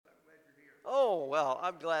Oh, well,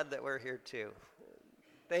 I'm glad that we're here too.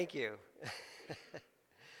 Thank you.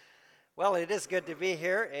 Well, it is good to be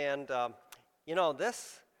here, and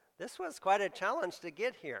this was quite a challenge to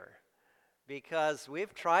get here because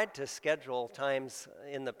we've tried to schedule times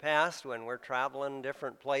in the past when we're traveling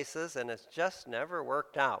different places, and it's just never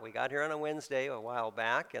worked out. We got here on a Wednesday a while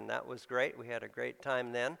back, and that was great. We had a great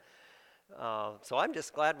time then. So I'm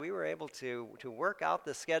just glad we were able to work out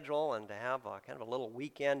the schedule and to have a kind of a little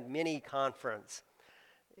weekend mini conference.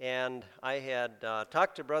 And I had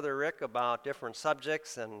talked to Brother Rick about different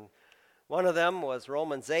subjects, and one of them was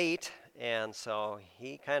Romans 8, and so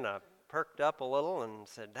he kind of perked up a little and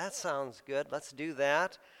said, that sounds good, let's do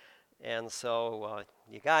that. And so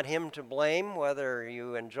you got him to blame whether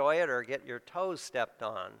you enjoy it or get your toes stepped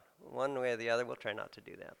on. One way or the other. We'll try not to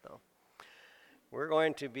do that, though. We're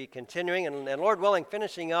going to be continuing, and Lord willing,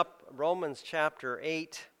 finishing up Romans chapter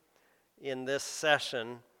 8 in this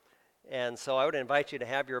session. And so I would invite you to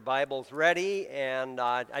have your Bibles ready. And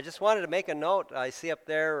I just wanted to make a note. I see up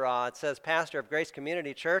there it says Pastor of Grace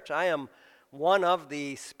Community Church. I am one of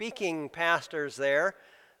the speaking pastors there.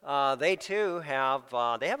 They too have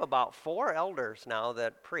about 4 elders now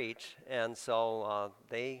that preach, and so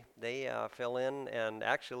they fill in. And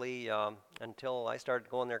actually, until I started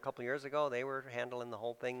going there a couple years ago, they were handling the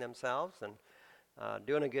whole thing themselves and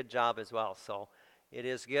doing a good job as well. So it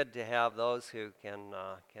is good to have those who can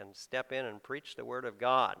step in and preach the Word of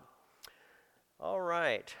God. All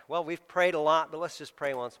right. Well, we've prayed a lot, but let's just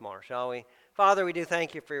pray once more, shall we? Father, we do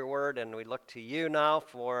thank you for your word, and we look to you now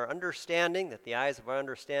for understanding, that the eyes of our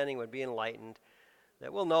understanding would be enlightened,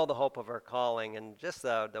 that we'll know the hope of our calling, and just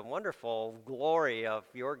the wonderful glory of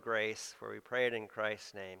your grace, for we pray it in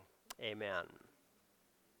Christ's name. Amen.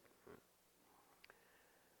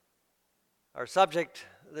 Our subject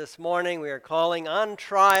this morning we are calling On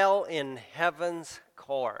Trial in Heaven's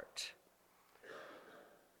Court.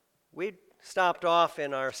 We stopped off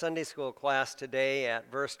in our Sunday school class today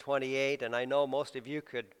at verse 28, and I know most of you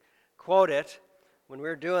could quote it. When we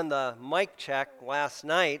were doing the mic check last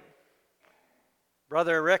night,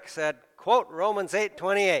 Brother Rick said, quote Romans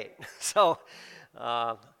 8:28. So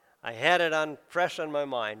I had it fresh on my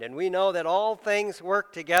mind. And we know that all things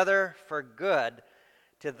work together for good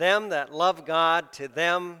to them that love God, to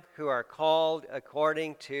them who are called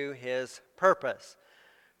according to his purpose.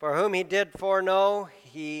 For whom he did foreknow,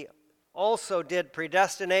 he also did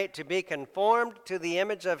predestinate to be conformed to the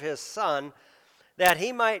image of his Son, that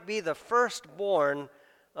he might be the firstborn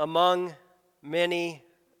among many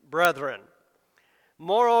brethren.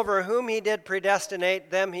 Moreover, whom he did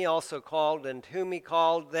predestinate, them he also called, and whom he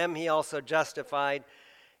called, them he also justified,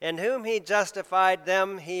 and whom he justified,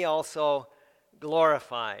 them he also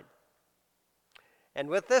glorified. And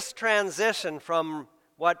with this transition from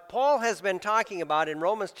what Paul has been talking about in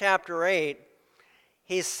Romans chapter 8,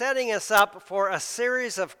 he's setting us up for a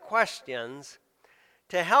series of questions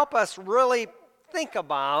to help us really think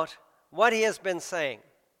about what he has been saying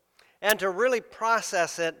and to really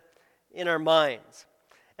process it in our minds.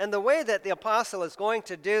 And the way that the apostle is going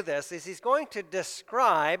to do this is he's going to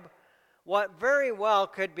describe what very well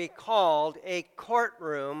could be called a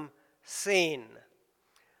courtroom scene.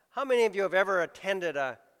 How many of you have ever attended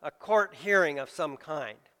a court hearing of some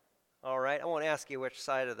kind? All right, I won't ask you which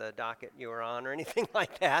side of the docket you were on or anything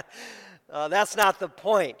like that. That's not the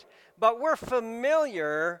point. But we're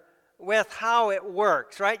familiar with how it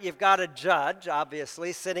works, right? You've got a judge,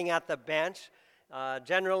 obviously, sitting at the bench.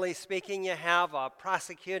 Generally speaking, you have a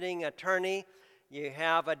prosecuting attorney, you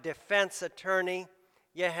have a defense attorney,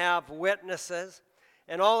 you have witnesses,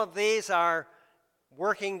 and all of these are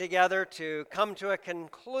working together to come to a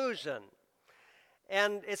conclusion.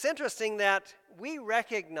 And it's interesting that we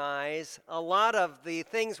recognize a lot of the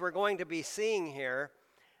things we're going to be seeing here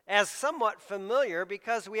as somewhat familiar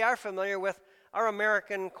because we are familiar with our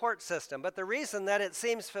American court system. But the reason that it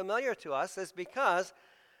seems familiar to us is because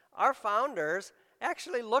our founders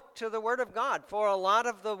actually looked to the Word of God for a lot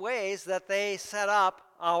of the ways that they set up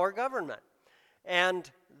our government. And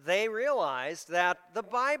they realized that the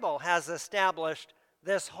Bible has established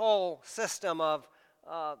this whole system of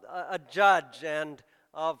a judge and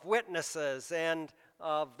of witnesses and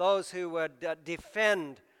of those who would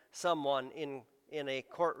defend someone in a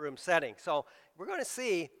courtroom setting. So we're going to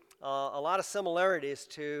see a lot of similarities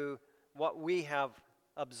to what we have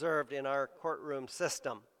observed in our courtroom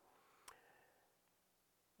system.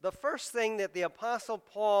 The first thing that the Apostle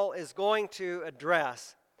Paul is going to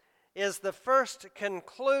address is the first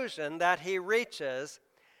conclusion that he reaches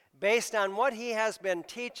based on what he has been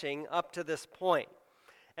teaching up to this point.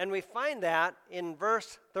 And we find that in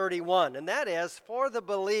verse 31, and that is, for the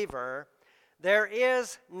believer, there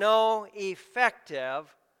is no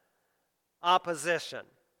effective opposition.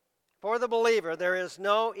 For the believer, there is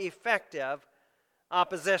no effective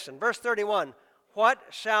opposition. Verse 31, what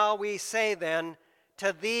shall we say then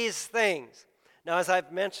to these things? Now, as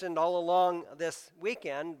I've mentioned all along this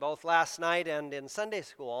weekend, both last night and in Sunday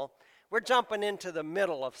school, we're jumping into the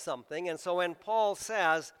middle of something. And so when Paul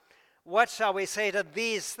says, what shall we say to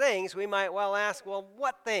these things, we might well ask, well,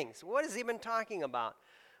 what things? What has he been talking about?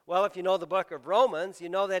 Well, if you know the book of Romans, you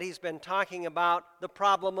know that he's been talking about the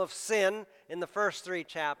problem of sin in the first 3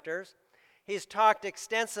 chapters. He's talked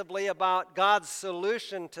extensively about God's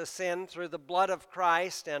solution to sin through the blood of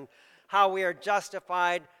Christ and how we are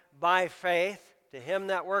justified by faith. To him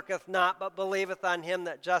that worketh not, but believeth on him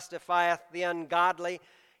that justifieth the ungodly,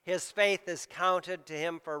 his faith is counted to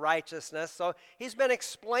him for righteousness. So he's been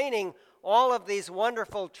explaining all of these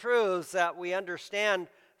wonderful truths that we understand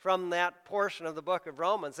from that portion of the book of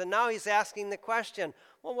Romans. And now he's asking the question,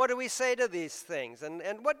 well, what do we say to these things? And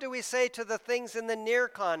what do we say to the things in the near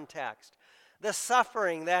context? The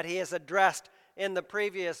suffering that he has addressed in the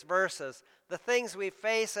previous verses. The things we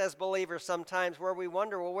face as believers sometimes where we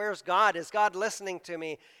wonder, well, where's God? Is God listening to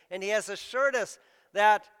me? And he has assured us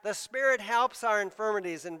that the Spirit helps our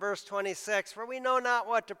infirmities in verse 26. For we know not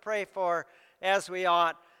what to pray for as we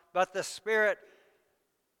ought, but the Spirit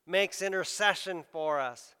makes intercession for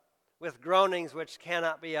us with groanings which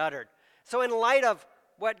cannot be uttered. So in light of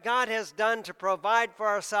what God has done to provide for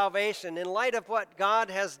our salvation, in light of what God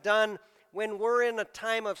has done when we're in a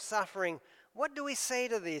time of suffering, what do we say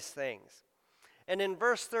to these things? And in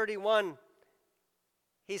verse 31,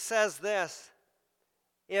 he says this,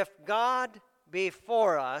 if God be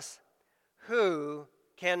for us, who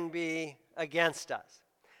can be against us?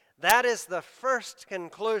 That is the first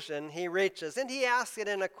conclusion he reaches, and he asks it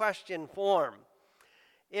in a question form.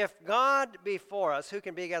 If God be for us, who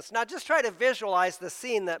can be against us? Now just try to visualize the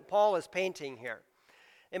scene that Paul is painting here.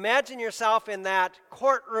 Imagine yourself in that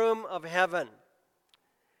courtroom of heaven.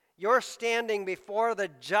 You're standing before the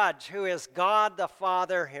judge, who is God the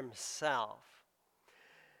Father himself.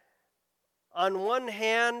 On one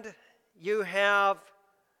hand, you have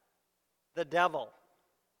the devil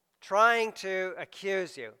trying to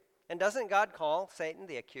accuse you. And doesn't God call Satan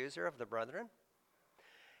the accuser of the brethren?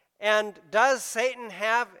 And does Satan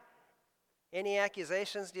have any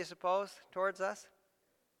accusations, do you suppose, towards us?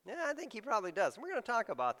 Yeah, I think he probably does. We're going to talk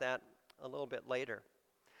about that a little bit later.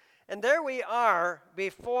 And there we are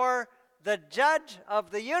before the judge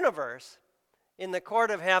of the universe in the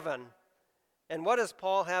court of heaven. And what does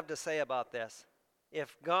Paul have to say about this?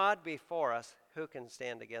 If God be for us, who can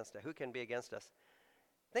stand against us? Who can be against us?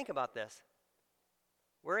 Think about this.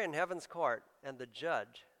 We're in heaven's court, and the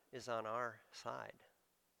judge is on our side.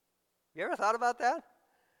 You ever thought about that?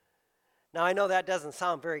 Now, I know that doesn't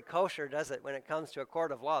sound very kosher, does it, when it comes to a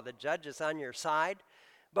court of law? The judge is on your side.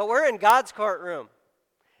 But we're in God's courtroom.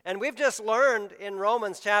 And we've just learned in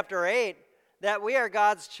Romans chapter 8 that we are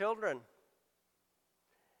God's children.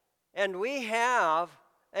 And we have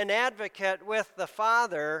an advocate with the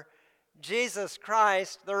Father, Jesus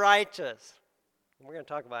Christ the righteous. And we're going to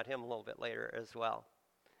talk about him a little bit later as well.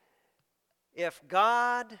 If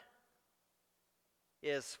God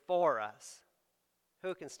is for us,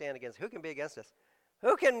 who can stand against us? Who can be against us?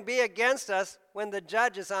 Who can be against us when the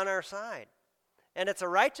judge is on our side? And it's a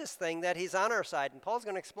righteous thing that he's on our side. And Paul's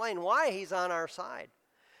going to explain why he's on our side.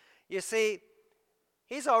 You see,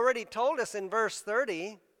 he's already told us in verse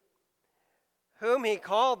 30, whom he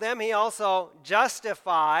called, them he also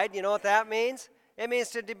justified. You know what that means? It means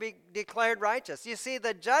to be declared righteous. You see,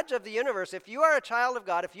 the judge of the universe, if you are a child of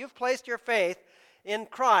God, if you've placed your faith in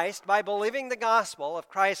Christ by believing the gospel of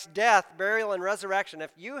Christ's death, burial, and resurrection,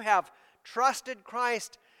 if you have trusted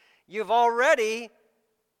Christ, you've already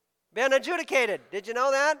been adjudicated. Did you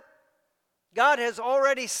know that? God has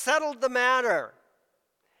already settled the matter.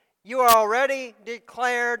 You are already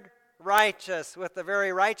declared righteous with the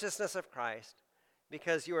very righteousness of Christ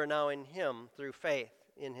because you are now in him through faith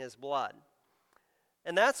in his blood.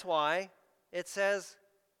 And that's why it says,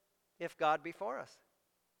 if God be for us.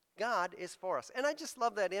 God is for us. And I just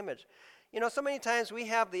love that image. You know, so many times we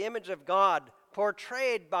have the image of God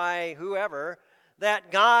portrayed by whoever,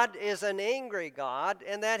 that God is an angry God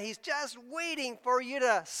and that he's just waiting for you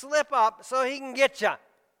to slip up so he can get you.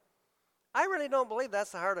 I really don't believe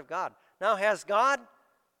that's the heart of God. Now, has God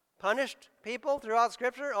punished people throughout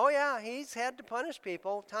Scripture? Oh yeah, he's had to punish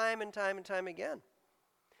people time and time and time again.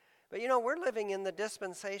 But you know, we're living in the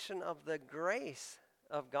dispensation of the grace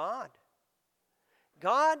of God.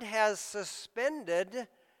 God has suspended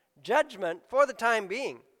judgment for the time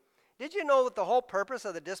being. Did you know that the whole purpose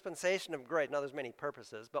of the dispensation of grace, now there's many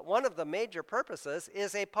purposes, but one of the major purposes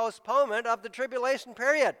is a postponement of the tribulation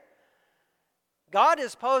period. God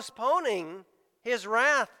is postponing his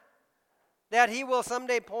wrath that he will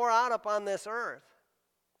someday pour out upon this earth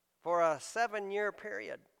for a 7-year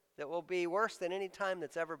period that will be worse than any time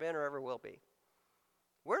that's ever been or ever will be.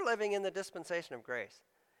 We're living in the dispensation of grace.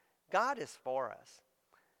 God is for us.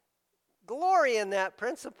 Glory in that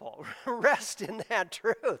principle. Rest in that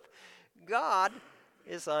truth. God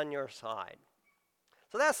is on your side.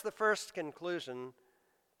 So that's the first conclusion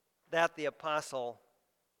that the apostle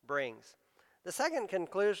brings. The second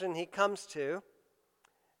conclusion he comes to,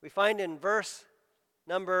 we find in verse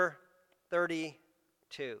number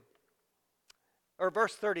 32. Or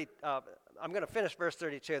verse 30, I'm going to finish verse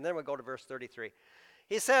 32, and then we'll go to verse 33.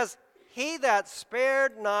 He says, "He that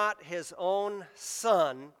spared not his own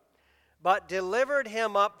son, but delivered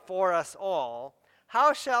him up for us all,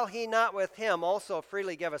 how shall he not with him also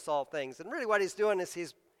freely give us all things?" And really what he's doing is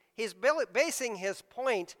he's basing his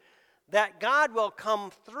point that God will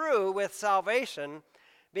come through with salvation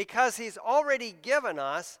because he's already given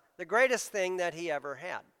us the greatest thing that he ever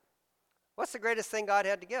had. What's the greatest thing God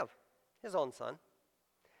had to give? His own son.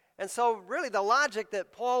 And so really the logic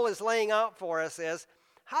that Paul is laying out for us is,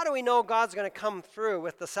 how do we know God's going to come through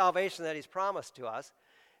with the salvation that he's promised to us?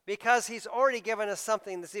 Because he's already given us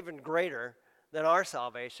something that's even greater than our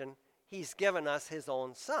salvation. He's given us his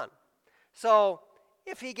own son. So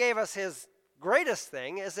if he gave us his greatest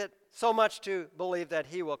thing, is it so much to believe that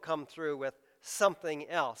he will come through with something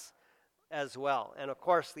else as well? And of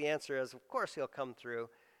course the answer is, of course he'll come through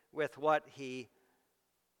with what he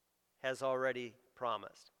has already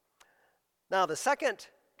promised. Now the second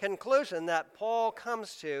conclusion that Paul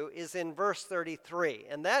comes to is in verse 33,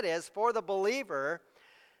 and that is, for the believer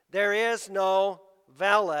there is no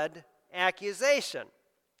valid accusation.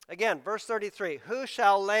 Again, verse 33, who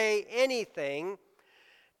shall lay anything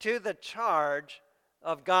to the charge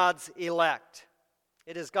of God's elect?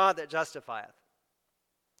 It is God that justifieth.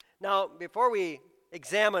 Now, before we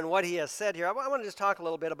examine what he has said here, I want to just talk a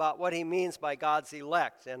little bit about what he means by God's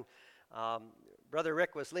elect. And Brother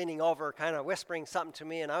Rick was leaning over, kind of whispering something to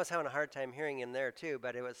me, and I was having a hard time hearing him there too,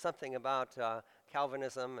 but it was something about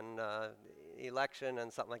Calvinism and election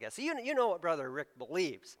and something like that. So you know what Brother Rick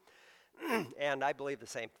believes, and I believe the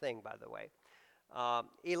same thing, by the way.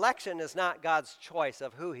 Election is not God's choice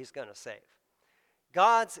of who he's going to save.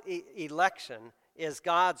 God's election is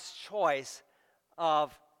God's choice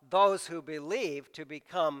of those who believe to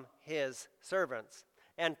become his servants.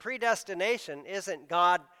 And predestination isn't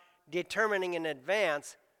God determining in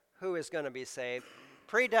advance who is going to be saved.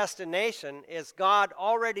 Predestination is God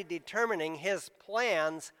already determining his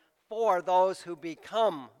plans for those who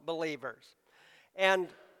become believers. And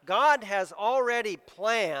God has already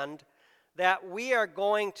planned that we are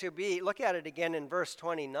going to be, look at it again in verse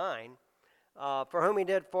 29, for whom he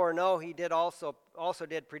did foreknow, he did also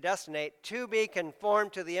did predestinate to be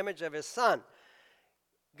conformed to the image of his Son.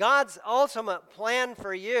 God's ultimate plan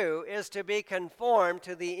for you is to be conformed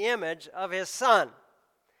to the image of his Son.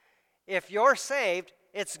 If you're saved,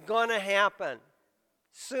 it's going to happen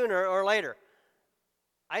sooner or later.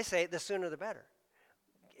 I say the sooner the better.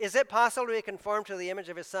 Is it possible to be conformed to the image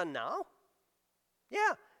of his Son now?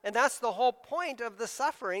 Yeah, and that's the whole point of the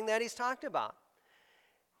suffering that he's talked about.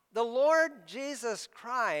 The Lord Jesus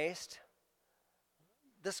Christ,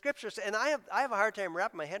 the scriptures, and I have a hard time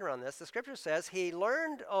wrapping my head around this. The scripture says he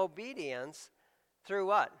learned obedience through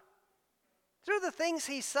what? Through the things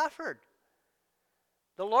he suffered.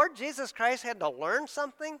 The Lord Jesus Christ had to learn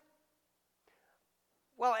something?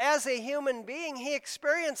 Well, as a human being, he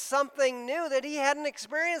experienced something new that he hadn't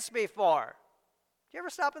experienced before. Do you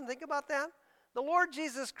ever stop and think about that? The Lord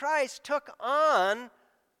Jesus Christ took on,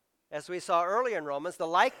 as we saw earlier in Romans, the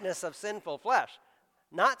likeness of sinful flesh.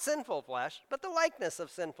 Not sinful flesh, but the likeness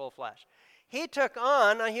of sinful flesh. He took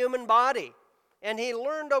on a human body, and he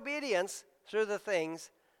learned obedience through the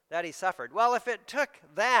things that he suffered. Well, if it took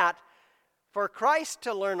that for Christ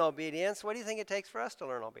to learn obedience, what do you think it takes for us to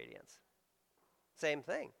learn obedience? Same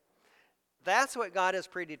thing. That's what God has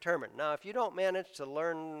predetermined. Now, if you don't manage to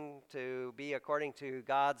learn to be according to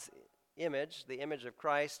God's image, the image of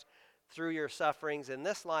Christ, through your sufferings in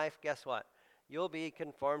this life, guess what? You'll be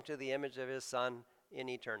conformed to the image of his Son in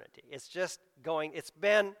eternity. It's just it's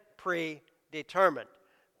been predetermined,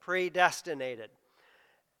 predestinated.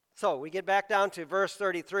 So we get back down to verse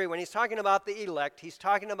 33. When he's talking about the elect, he's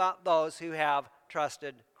talking about those who have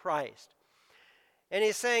trusted Christ. And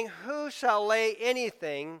he's saying, who shall lay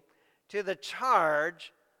anything to the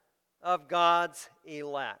charge of God's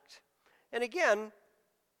elect? And again,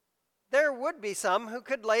 there would be some who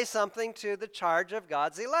could lay something to the charge of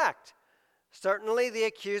God's elect. Certainly the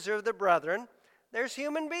accuser of the brethren, there's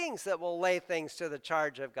human beings that will lay things to the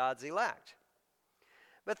charge of God's elect.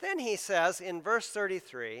 But then he says in verse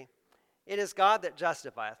 33, it is God that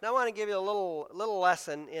justifieth. Now I want to give you a little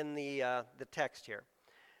lesson in the text here.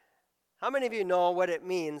 How many of you know what it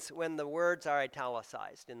means when the words are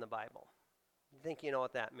italicized in the Bible? You think you know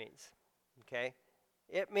what that means? Okay?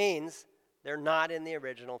 It means they're not in the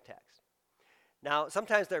original text. Now,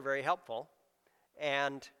 sometimes they're very helpful,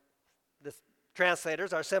 and the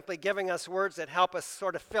translators are simply giving us words that help us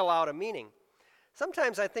sort of fill out a meaning.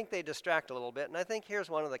 Sometimes I think they distract a little bit, and I think here's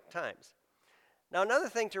one of the times. Now, another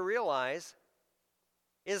thing to realize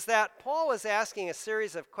is that Paul is asking a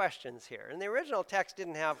series of questions here, and the original text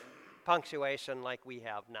didn't have punctuation like we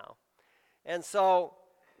have now. And so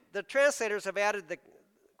the translators have added the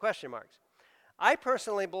question marks. I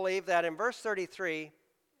personally believe that in verse 33,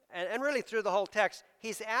 and really through the whole text,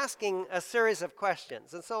 he's asking a series of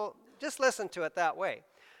questions. And so just listen to it that way.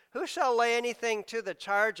 Who shall lay anything to the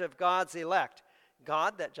charge of God's elect?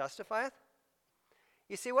 God that justifieth?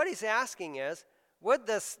 You see, what he's asking is, would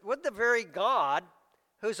the very God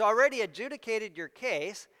who's already adjudicated your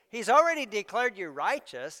case, he's already declared you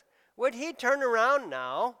righteous, would he turn around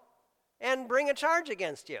now and bring a charge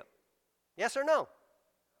against you? Yes or no?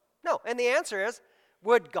 No. And the answer is,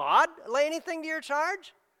 would God lay anything to your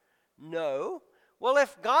charge? No. Well,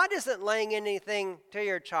 if God isn't laying anything to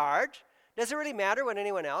your charge, does it really matter what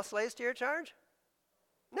anyone else lays to your charge?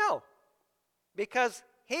 No. Because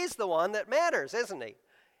he's the one that matters, isn't he?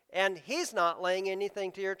 And he's not laying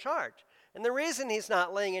anything to your charge. And the reason he's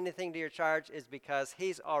not laying anything to your charge is because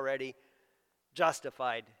he's already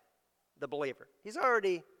justified the believer. He's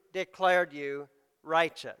already declared you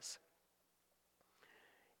righteous.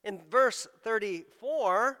 In verse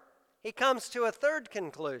 34, he comes to a third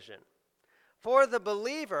conclusion. For the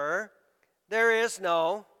believer, there is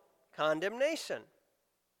no condemnation.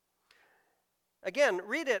 Again,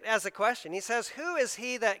 read it as a question. He says, who is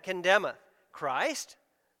he that condemneth? Christ,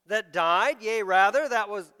 that died, yea, rather, that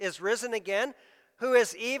is risen again, who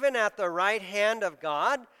is even at the right hand of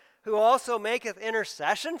God, who also maketh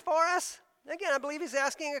intercession for us? Again, I believe he's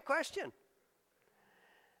asking a question.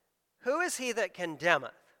 Who is he that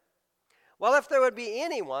condemneth? Well, if there would be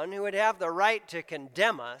anyone who would have the right to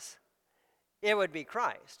condemn us, it would be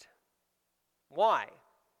Christ. Why?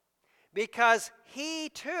 Because he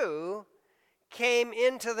too came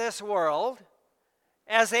into this world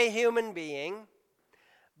as a human being,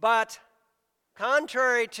 but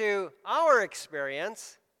contrary to our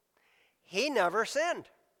experience, he never sinned.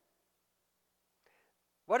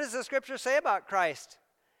 What does the scripture say about Christ?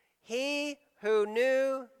 He who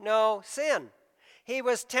knew no sin. He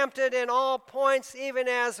was tempted in all points, even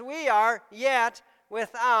as we are, yet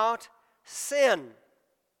without sin.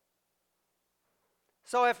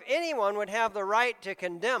 So if anyone would have the right to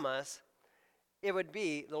condemn us, it would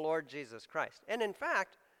be the Lord Jesus Christ. And in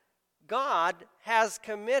fact, God has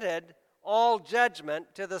committed all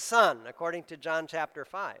judgment to the Son, according to John chapter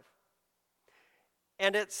 5.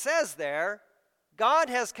 And it says there, God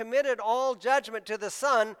has committed all judgment to the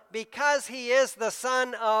Son because he is the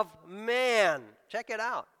Son of Man. Check it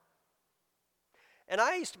out. And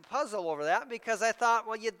I used to puzzle over that because I thought,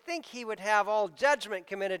 well, you'd think he would have all judgment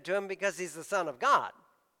committed to him because he's the Son of God,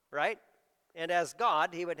 right? And as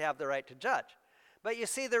God, he would have the right to judge. But you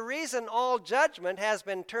see, the reason all judgment has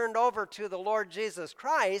been turned over to the Lord Jesus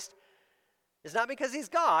Christ is not because he's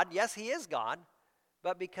God. Yes, he is God,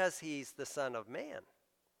 but because he's the Son of Man.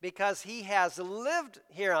 Because he has lived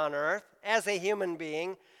here on earth as a human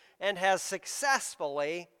being and has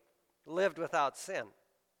successfully lived without sin.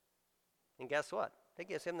 And guess what? That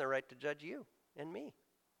gives him the right to judge you and me.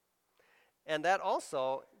 And that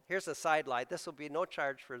also, here's a sidelight, this will be no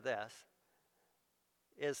charge for this,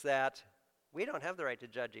 is that we don't have the right to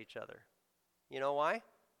judge each other. You know why?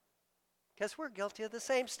 Because we're guilty of the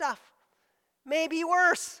same stuff. Maybe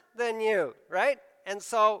worse than you, right? And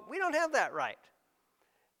so we don't have that right.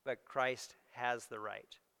 But Christ has the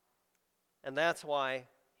right. And that's why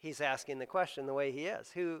he's asking the question the way he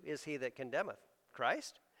is. Who is he that condemneth?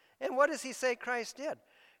 Christ? And what does he say Christ did?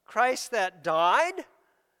 Christ that died?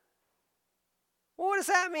 Well, what does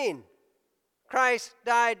that mean? Christ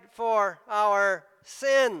died for our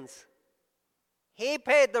sins. He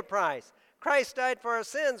paid the price. Christ died for our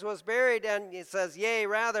sins, was buried, and he says, yea,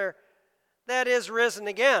 rather, that is risen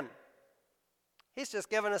again. He's just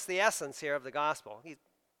given us the essence here of the gospel. He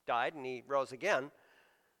died and he rose again.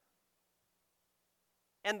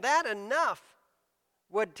 And that enough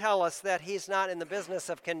would tell us that he's not in the business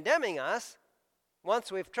of condemning us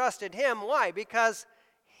once we've trusted him. Why? Because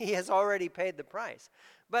He has already paid the price.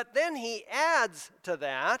 But then he adds to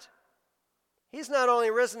that, he's not only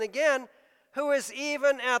risen again, who is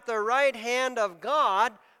even at the right hand of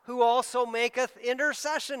God, who also maketh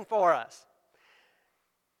intercession for us.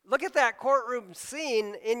 Look at that courtroom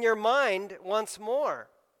scene in your mind once more.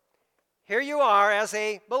 Here you are as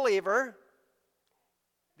a believer.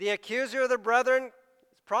 The accuser of the brethren is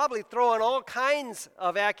probably throwing all kinds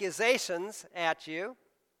of accusations at you.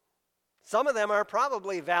 Some of them are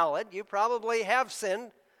probably valid. You probably have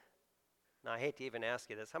sinned. Now, I hate to even ask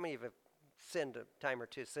you this. How many of you have sinned a time or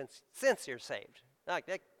two since you're saved? A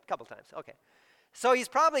couple times. Okay. So he's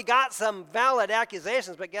probably got some valid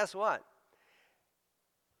accusations, but guess what?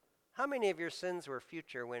 How many of your sins were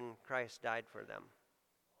future when Christ died for them?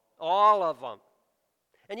 All of them.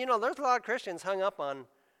 And you know, there's a lot of Christians hung up on,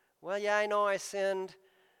 well, yeah, I know I sinned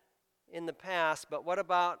in the past, but what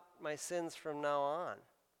about my sins from now on?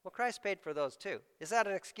 Well, Christ paid for those too. Is that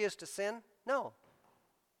an excuse to sin? No.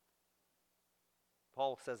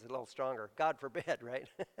 Paul says it a little stronger. God forbid, right?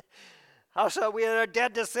 How shall we that are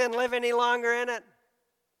dead to sin live any longer in it?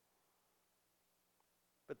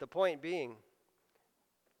 But the point being,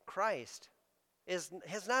 Christ has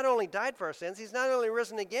not only died for our sins, he's not only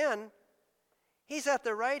risen again, he's at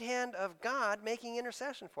the right hand of God making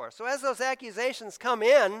intercession for us. So as those accusations come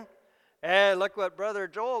in, hey, look what Brother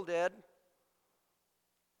Joel did,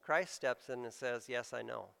 Christ steps in and says, yes, I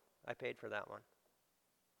know. I paid for that one.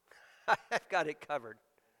 I've got it covered.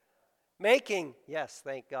 Yes,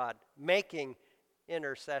 thank God, making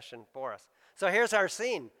intercession for us. So here's our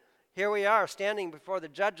scene. Here we are standing before the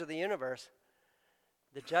judge of the universe.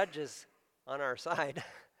 The judge is on our side.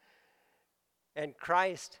 And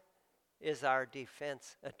Christ is our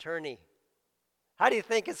defense attorney. How do you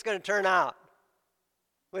think it's going to turn out?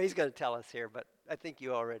 Well, he's going to tell us here, but I think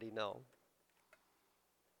you already know.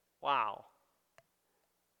 Wow.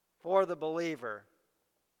 For the believer,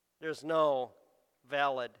 there's no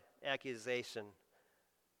valid accusation.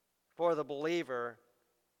 For the believer,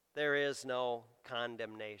 there is no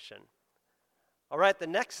condemnation. All right, the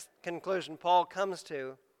next conclusion Paul comes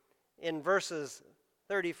to in verses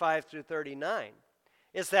 35 through 39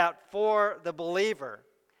 is that for the believer,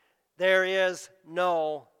 there is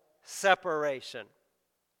no separation.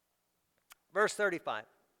 Verse 35,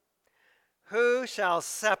 who shall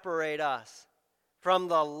separate us from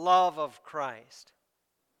the love of Christ?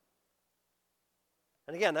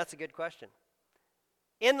 And again, that's a good question.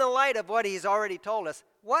 In the light of what he's already told us,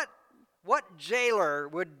 what jailer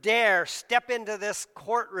would dare step into this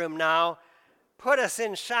courtroom now, put us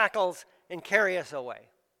in shackles, and carry us away?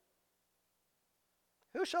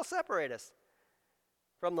 Who shall separate us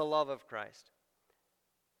from the love of Christ?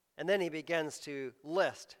 And then he begins to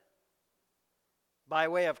list, by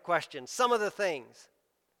way of question, some of the things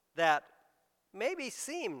that maybe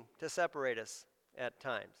seem to separate us at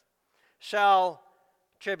times. Shall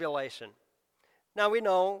tribulation. Now we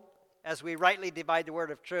know, as we rightly divide the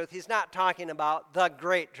word of truth, he's not talking about the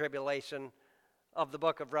great tribulation of the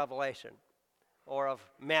book of Revelation or of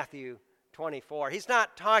Matthew 24. He's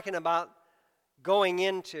not talking about going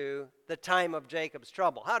into the time of Jacob's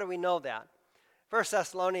trouble. How do we know that? 1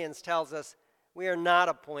 Thessalonians tells us we are not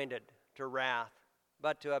appointed to wrath,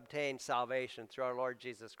 but to obtain salvation through our Lord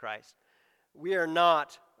Jesus Christ. We are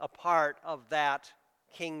not a part of that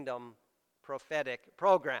kingdom prophetic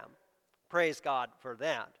program. Praise God for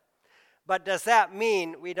that. But does that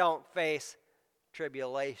mean we don't face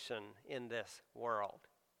tribulation in this world?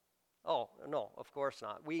 Oh, no, of course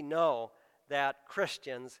not. We know that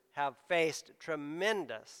Christians have faced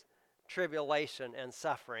tremendous tribulation and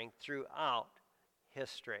suffering throughout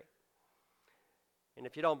history. And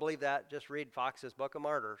if you don't believe that, just read Fox's Book of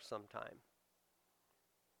Martyrs sometime.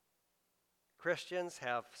 Christians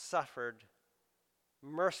have suffered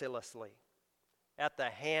mercilessly at the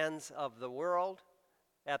hands of the world,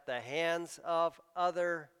 at the hands of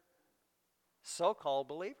other so-called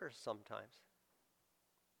believers sometimes.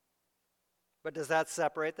 But does that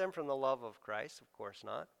separate them from the love of Christ? Of course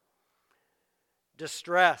not.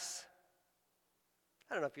 Distress.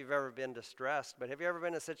 I don't know if you've ever been distressed, but have you ever been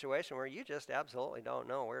in a situation where you just absolutely don't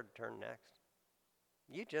know where to turn next?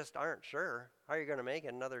 You just aren't sure how you're going to make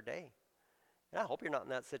it another day. And I hope you're not in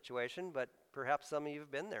that situation, but perhaps some of you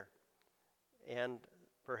have been there. And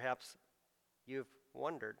perhaps you've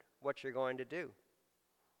wondered what you're going to do.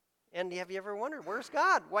 And have you ever wondered, where's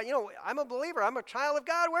God? Well, I'm a believer. I'm a child of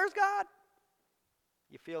God. Where's God?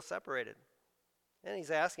 You feel separated. And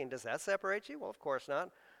he's asking, does that separate you? Well, of course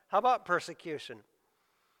not. How about persecution?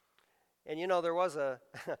 And there was a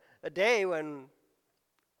day when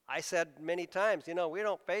I said many times, we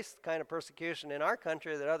don't face the kind of persecution in our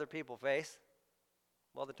country that other people face.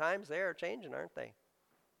 Well, the times they are changing, aren't they?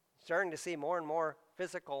 Starting to see more and more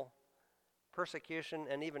physical persecution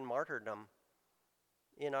and even martyrdom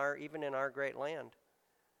even in our great land.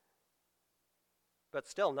 But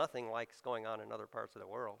still nothing like what's going on in other parts of the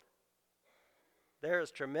world. There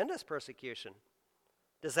is tremendous persecution.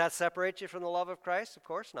 Does that separate you from the love of Christ? Of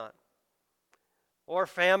course not. Or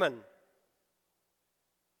famine.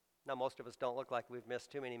 Now, most of us don't look like we've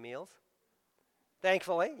missed too many meals.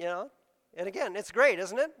 Thankfully, And again, it's great,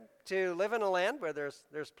 isn't it, to live in a land where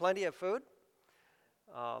there's plenty of food.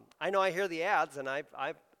 I know I hear the ads, and I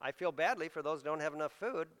feel badly for those who don't have enough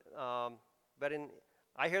food. But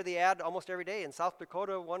I hear the ad almost every day. In South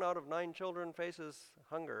Dakota, 1 out of 9 children faces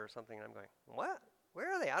hunger or something. And I'm going, what?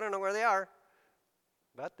 Where are they? I don't know where they are.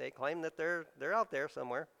 But they claim that they're out there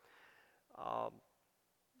somewhere.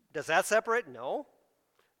 Does that separate? No.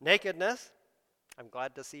 Nakedness. I'm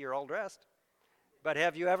glad to see you're all dressed. But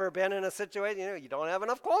have you ever been in a situation, you don't have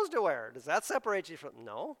enough clothes to wear? Does that separate you from?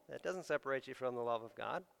 No, that doesn't separate you from the love of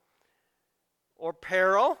God. Or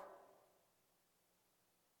peril.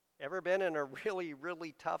 Ever been in a really,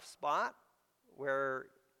 really tough spot where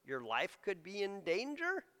your life could be in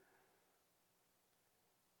danger?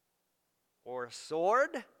 Or a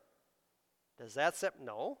sword? Does that separate?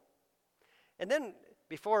 No. And then,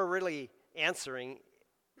 before really answering,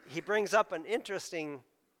 he brings up an interesting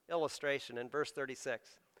illustration in verse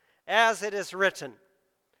 36. As it is written,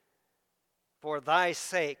 for thy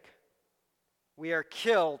sake we are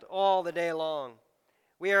killed all the day long.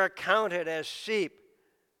 We are accounted as sheep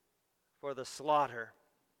for the slaughter.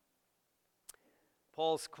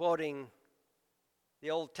 Paul's quoting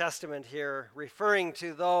the Old Testament here, referring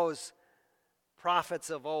to those prophets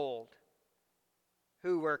of old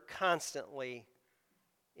who were constantly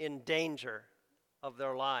in danger of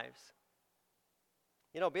their lives.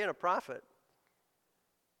 Being a prophet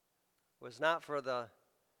was not for the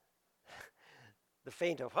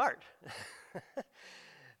faint of heart.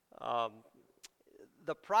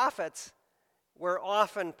 The prophets were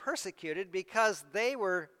often persecuted because they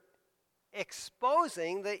were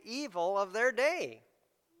exposing the evil of their day.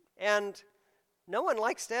 And no one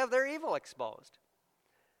likes to have their evil exposed.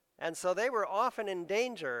 And so they were often in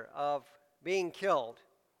danger of being killed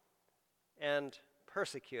and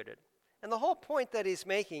persecuted. And the whole point that he's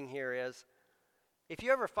making here is, if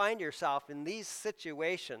you ever find yourself in these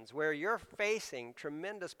situations where you're facing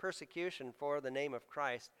tremendous persecution for the name of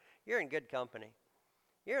Christ, you're in good company.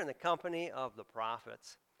 You're in the company of the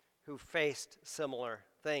prophets who faced similar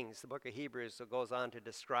things. The book of Hebrews goes on to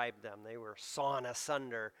describe them. They were sawn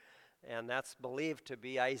asunder, and that's believed to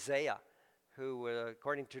be Isaiah, who,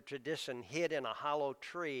 according to tradition, hid in a hollow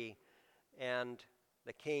tree, and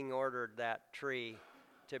the king ordered that tree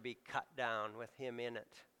to be cut down with him in it,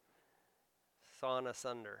 sawn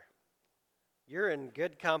asunder. You're in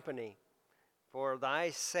good company. For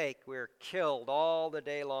thy sake we're killed all the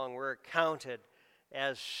day long. We're counted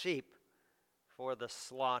as sheep for the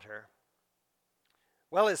slaughter.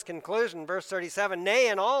 Well, his conclusion, verse 37, nay,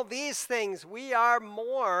 in all these things we are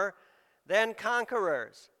more than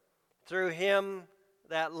conquerors through him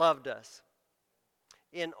that loved us.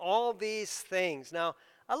 In all these things. Now,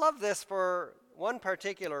 I love this for one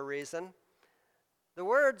particular reason. The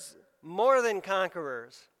words more than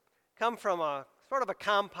conquerors come from a sort of a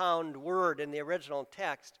compound word in the original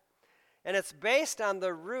text. And it's based on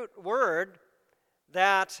the root word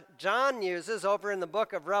that John uses over in the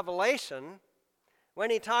book of Revelation when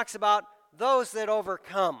he talks about those that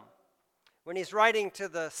overcome. When he's writing to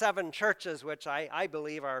the 7 churches, which I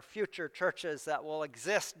believe are future churches that will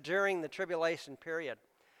exist during the tribulation period.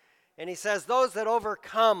 And he says those that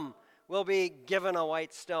overcome will be given a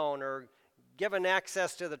white stone or given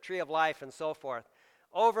access to the tree of life and so forth.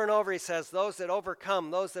 Over and over he says, those that overcome,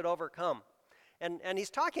 those that overcome. And he's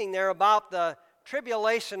talking there about the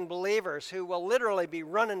tribulation believers who will literally be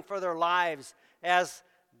running for their lives as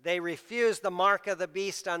they refuse the mark of the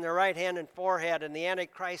beast on their right hand and forehead, and the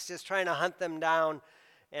Antichrist is trying to hunt them down.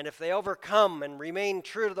 And if they overcome and remain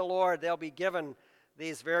true to the Lord, they'll be given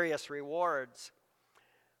these various rewards.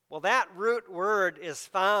 Well, that root word is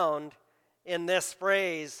found in this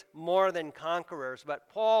phrase, more than conquerors. But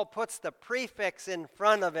Paul puts the prefix in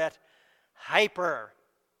front of it, hyper.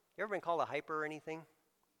 You ever been called a hyper or anything?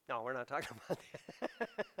 No, we're not talking about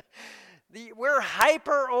that. We're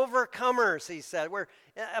hyper overcomers, he said.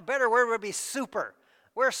 A better word would be super.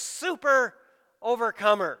 We're super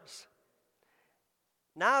overcomers.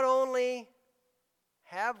 Not only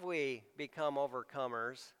have we become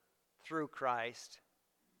overcomers through Christ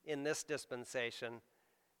in this dispensation,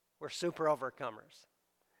 we're super overcomers.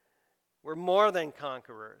 We're more than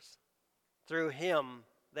conquerors through him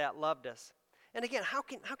that loved us. And again, how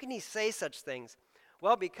can he say such things?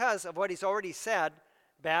 Well, because of what he's already said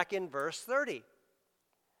back in verse 30.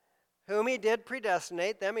 Whom he did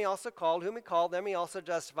predestinate, them he also called. Whom he called, them he also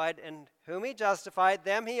justified. And whom he justified,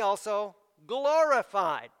 them he also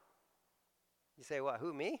glorified. You say, what,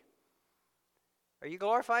 who, me? Are you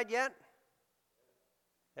glorified yet?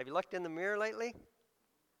 Have you looked in the mirror lately?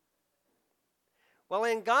 Well,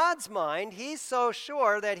 in God's mind, he's so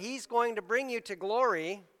sure that he's going to bring you to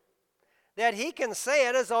glory that he can say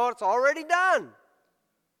it as though it's already done.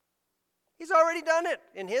 He's already done it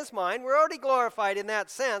in his mind. We're already glorified in that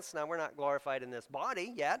sense. Now, we're not glorified in this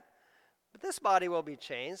body yet, but this body will be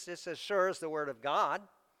changed just as sure as the Word of God.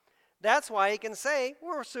 That's why he can say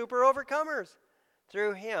we're super overcomers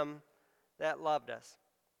through him that loved us.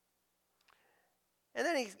 And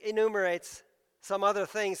then he enumerates some other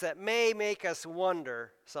things that may make us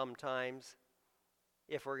wonder sometimes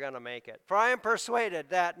if we're going to make it. For I am persuaded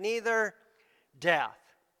that neither death.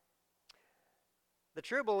 The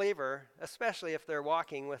true believer, especially if they're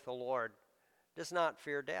walking with the Lord, does not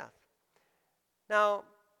fear death. Now,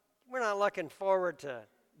 we're not looking forward to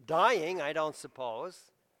dying, I don't suppose,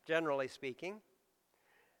 generally speaking.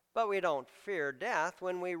 But we don't fear death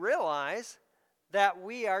when we realize that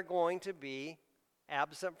we are going to be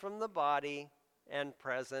absent from the body and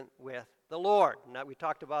present with the Lord. Now, we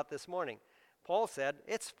talked about this morning. Paul said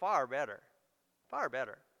it's far better, far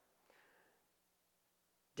better.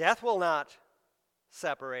 Death will not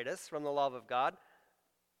separate us from the love of God.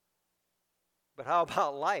 But how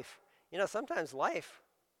about life? You know, sometimes life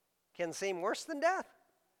can seem worse than death,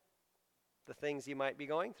 the things you might be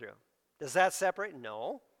going through. Does that separate?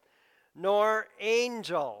 No. Nor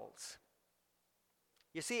angels.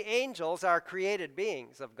 You see, angels are created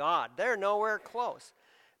beings of God. They're nowhere close.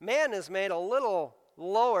 Man is made a little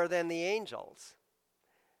lower than the angels,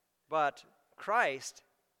 but Christ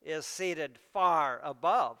is seated far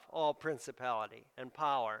above all principality and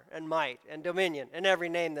power and might and dominion and every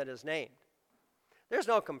name that is named. There's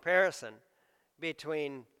no comparison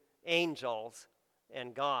between angels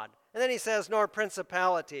and God. And then he says, nor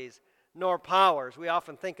principalities, nor powers. We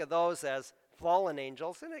often think of those as fallen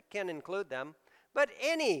angels, and it can include them. But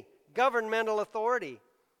any governmental authority,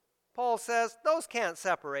 Paul says, those can't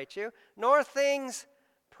separate you, nor things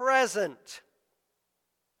present.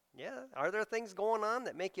 Yeah, are there things going on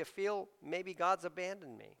that make you feel maybe God's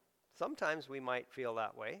abandoned me? Sometimes we might feel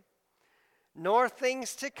that way. Nor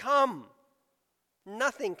things to come.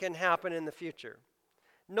 Nothing can happen in the future.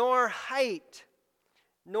 Nor height,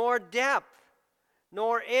 nor depth,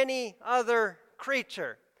 nor any other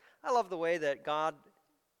creature. I love the way that God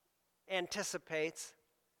anticipates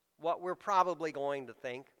what we're probably going to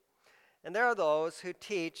think. And there are those who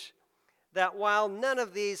teach that while none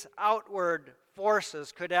of these outward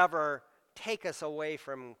forces could ever take us away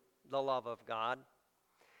from the love of God,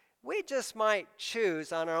 we just might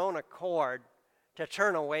choose on our own accord to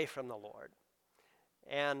turn away from the Lord.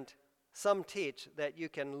 And some teach that you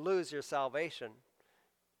can lose your salvation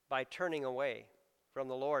by turning away from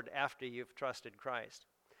the Lord after you've trusted Christ.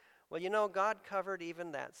 Well, you know, God covered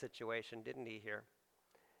even that situation, didn't he here?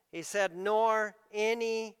 He said, nor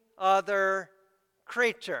any other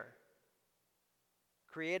creature,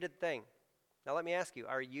 created thing. Now let me ask you,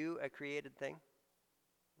 are you a created thing?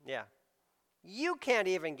 Yeah. You can't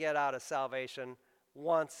even get out of salvation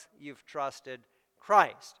once you've trusted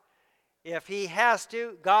Christ. If he has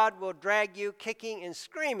to, God will drag you kicking and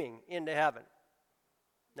screaming into heaven.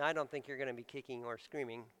 Now, I don't think you're going to be kicking or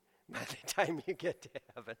screaming by the time you get to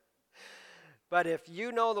heaven. But if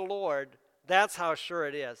you know the Lord, that's how sure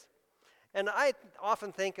it is. And I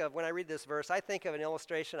often think of, when I read this verse, I think of an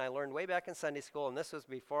illustration I learned way back in Sunday school, and this was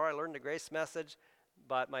before I learned the grace message,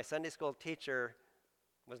 but my Sunday school teacher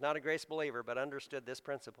was not a grace believer, but understood this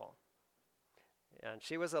principle. And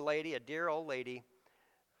she was a lady, a dear old lady,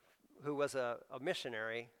 who was a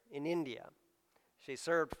missionary in India. She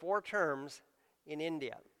served 4 terms in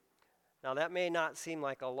India. Now, that may not seem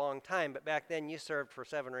like a long time, but back then you served for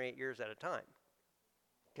 7 or 8 years at a time,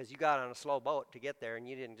 because you got on a slow boat to get there, and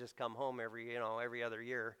you didn't just come home every other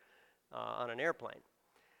year on an airplane.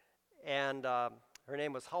 And her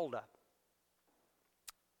name was Huldah.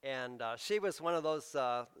 And she was one of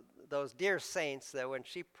those dear saints that when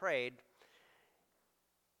she prayed,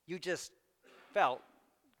 you just felt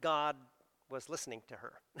God was listening to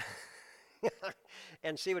her.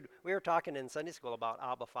 And we were talking in Sunday school about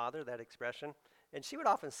Abba Father, that expression, and she would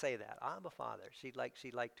often say that, Abba Father. She'd like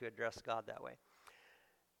to address God that way.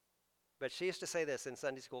 But she used to say this in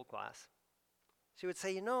Sunday school class. She would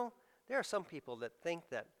say, you know, there are some people that think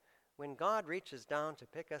that when God reaches down to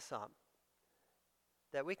pick us up,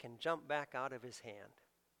 that we can jump back out of his hand.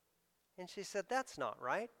 And she said, that's not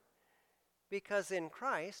right, because in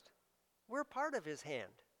Christ, we're part of his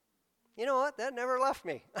hand. You know what? That never left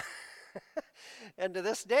me. And to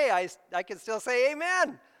this day, I can still say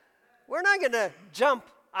amen. We're not going to jump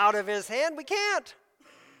out of his hand. We can't.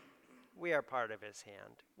 We are part of his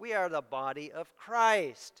hand. We are the body of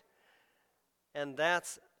Christ. And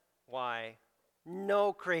that's why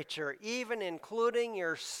no creature, even including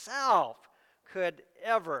yourself, could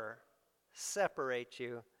ever separate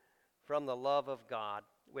you from the love of God,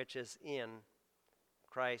 which is in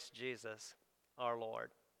Christ Jesus our Lord.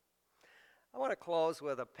 I want to close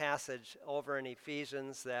with a passage over in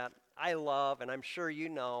Ephesians that I love, and I'm sure you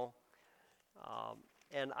know.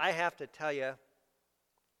 And I have to tell you,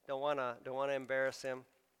 don't want to embarrass him.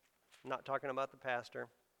 I'm not talking about the pastor.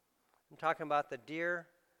 I'm talking about the dear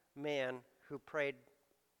man who prayed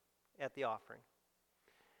at the offering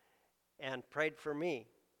and prayed for me.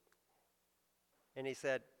 And he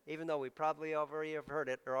said, even though we probably already have heard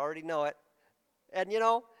it or already know it, and you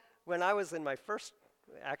know, when I was in my first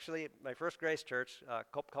Grace Church,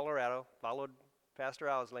 Cope, Colorado, followed Pastor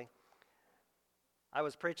Owsley, I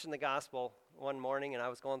was preaching the gospel one morning, and I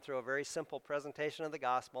was going through a very simple presentation of the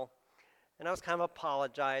gospel, and I was kind of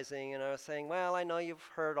apologizing, and I was saying, well, I know you've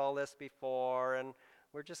heard all this before, and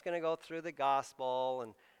we're just going to go through the gospel.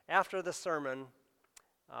 And after the sermon,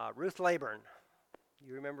 Ruth Layburn,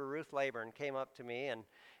 you remember Ruth Layburn, came up to me and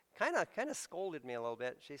kind of scolded me a little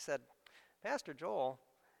bit. She said, Pastor Joel,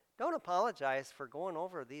 don't apologize for going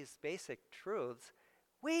over these basic truths.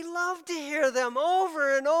 We love to hear them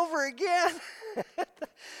over and over again.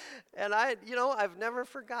 And I've never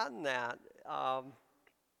forgotten that.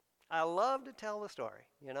 I love to tell the story,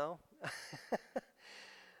 you know.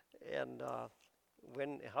 And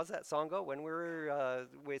how's that song go? When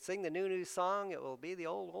we sing the new song, it will be the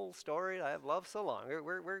old story I have loved so long.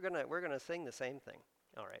 We're gonna sing the same thing.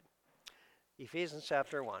 All right. Ephesians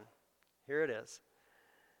chapter 1. Here it is.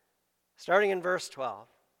 Starting in verse 12.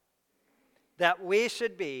 That we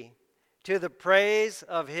should be to the praise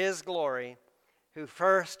of his glory, who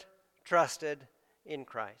first trusted in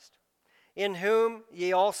Christ, in whom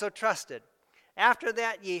ye also trusted. After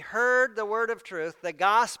that ye heard the word of truth, the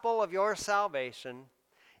gospel of your salvation,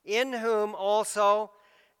 in whom also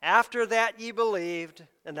after that ye believed.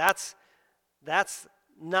 And that's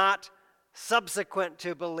not subsequent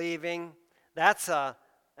to believing. That's an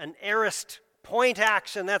aorist point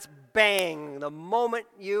action. That's bang, the moment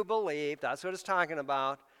you believe. That's what it's talking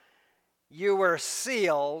about. You were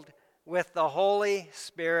sealed with the Holy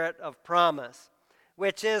Spirit of promise,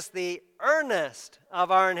 which is the earnest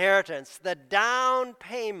of our inheritance, the down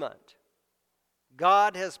payment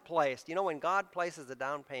God has placed. You know, when God places a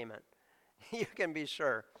down payment, you can be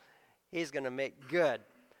sure he's going to make good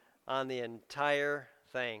on the entire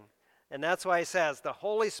thing. And that's why he says the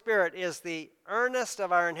Holy Spirit is the earnest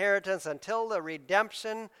of our inheritance until the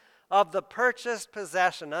redemption of the purchased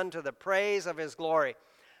possession unto the praise of his glory.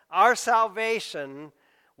 Our salvation,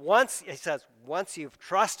 once you've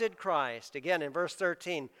trusted Christ, again in verse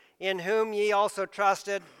 13, in whom ye also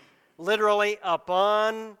trusted, literally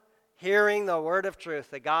upon hearing the word of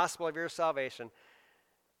truth, the gospel of your salvation,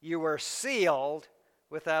 you were sealed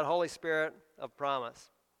with that Holy Spirit of promise.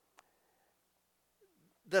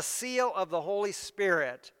 The seal of the Holy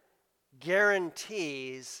Spirit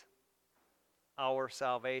guarantees our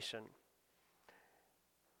salvation.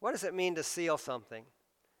 What does it mean to seal something?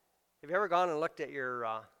 Have you ever gone and looked at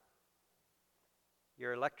your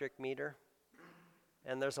electric meter?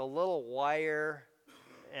 And there's a little wire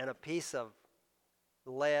and a piece of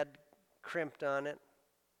lead crimped on it.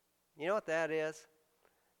 You know what that is?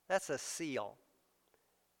 That's a seal.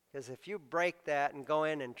 Because if you break that and go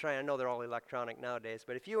in and try, I know they're all electronic nowadays,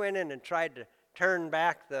 but if you went in and tried to turn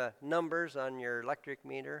back the numbers on your electric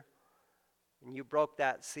meter and you broke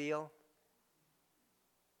that seal,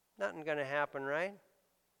 nothing going to happen, right?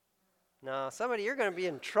 No, you're going to be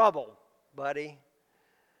in trouble, buddy.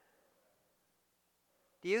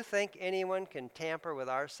 Do you think anyone can tamper with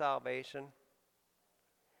our salvation?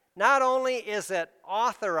 Not only is it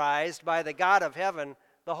authorized by the God of heaven,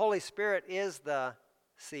 the Holy Spirit is the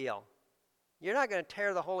seal. You're not going to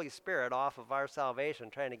tear the Holy Spirit off of our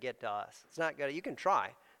salvation trying to get to us. It's not going to, you can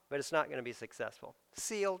try, but it's not going to be successful.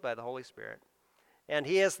 Sealed by the Holy Spirit. And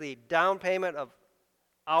he is the down payment of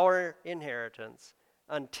our inheritance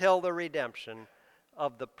until the redemption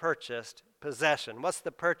of the purchased possession. What's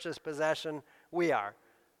the purchased possession? We are.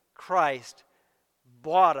 Christ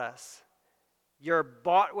bought us. You're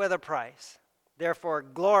bought with a price. Therefore,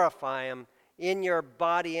 glorify him in your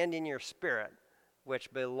body and in your spirit,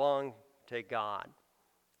 which belong to God,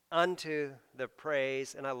 unto the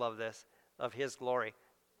praise, and I love this, of his glory.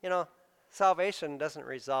 You know, salvation doesn't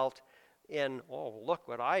result in, oh, look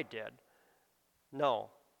what I did. No,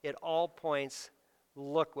 it all points,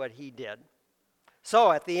 look what he did.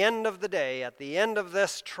 So at the end of the day, at the end of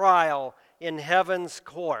this trial in heaven's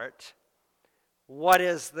court, what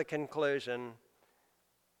is the conclusion?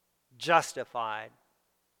 Justified,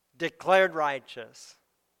 declared righteous.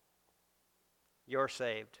 You're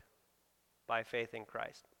saved by faith in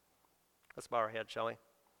Christ. Let's bow our heads, shall we?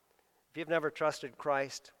 If you've never trusted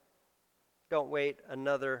Christ, don't wait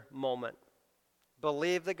another moment.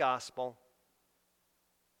 Believe the gospel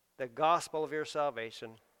of your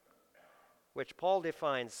salvation, which Paul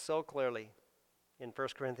defines so clearly in 1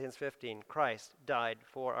 Corinthians 15. Christ died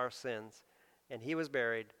for our sins, and he was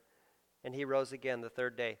buried, and he rose again the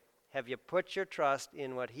third day. Have you put your trust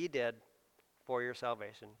in what he did for your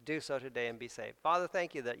salvation? Do so today and be saved. Father,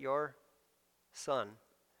 thank you that your Son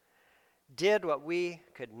did what we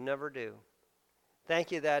could never do.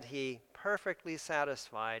 Thank you that he perfectly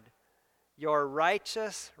satisfied your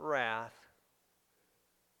righteous wrath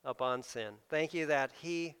upon sin. Thank you that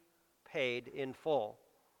he paid in full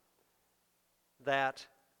that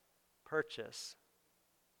purchase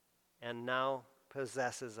and now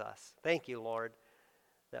possesses us. Thank you, Lord,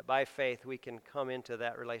 that by faith we can come into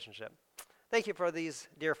that relationship. Thank you for these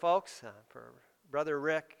dear folks, for Brother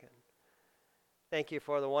Rick. And thank you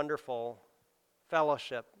for the wonderful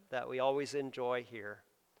fellowship that we always enjoy here.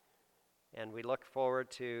 And we look forward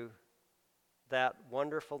to that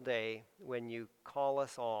wonderful day when you call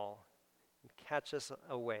us all and catch us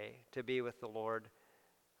away to be with the Lord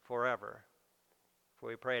forever. For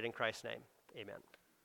we pray it in Christ's name. Amen.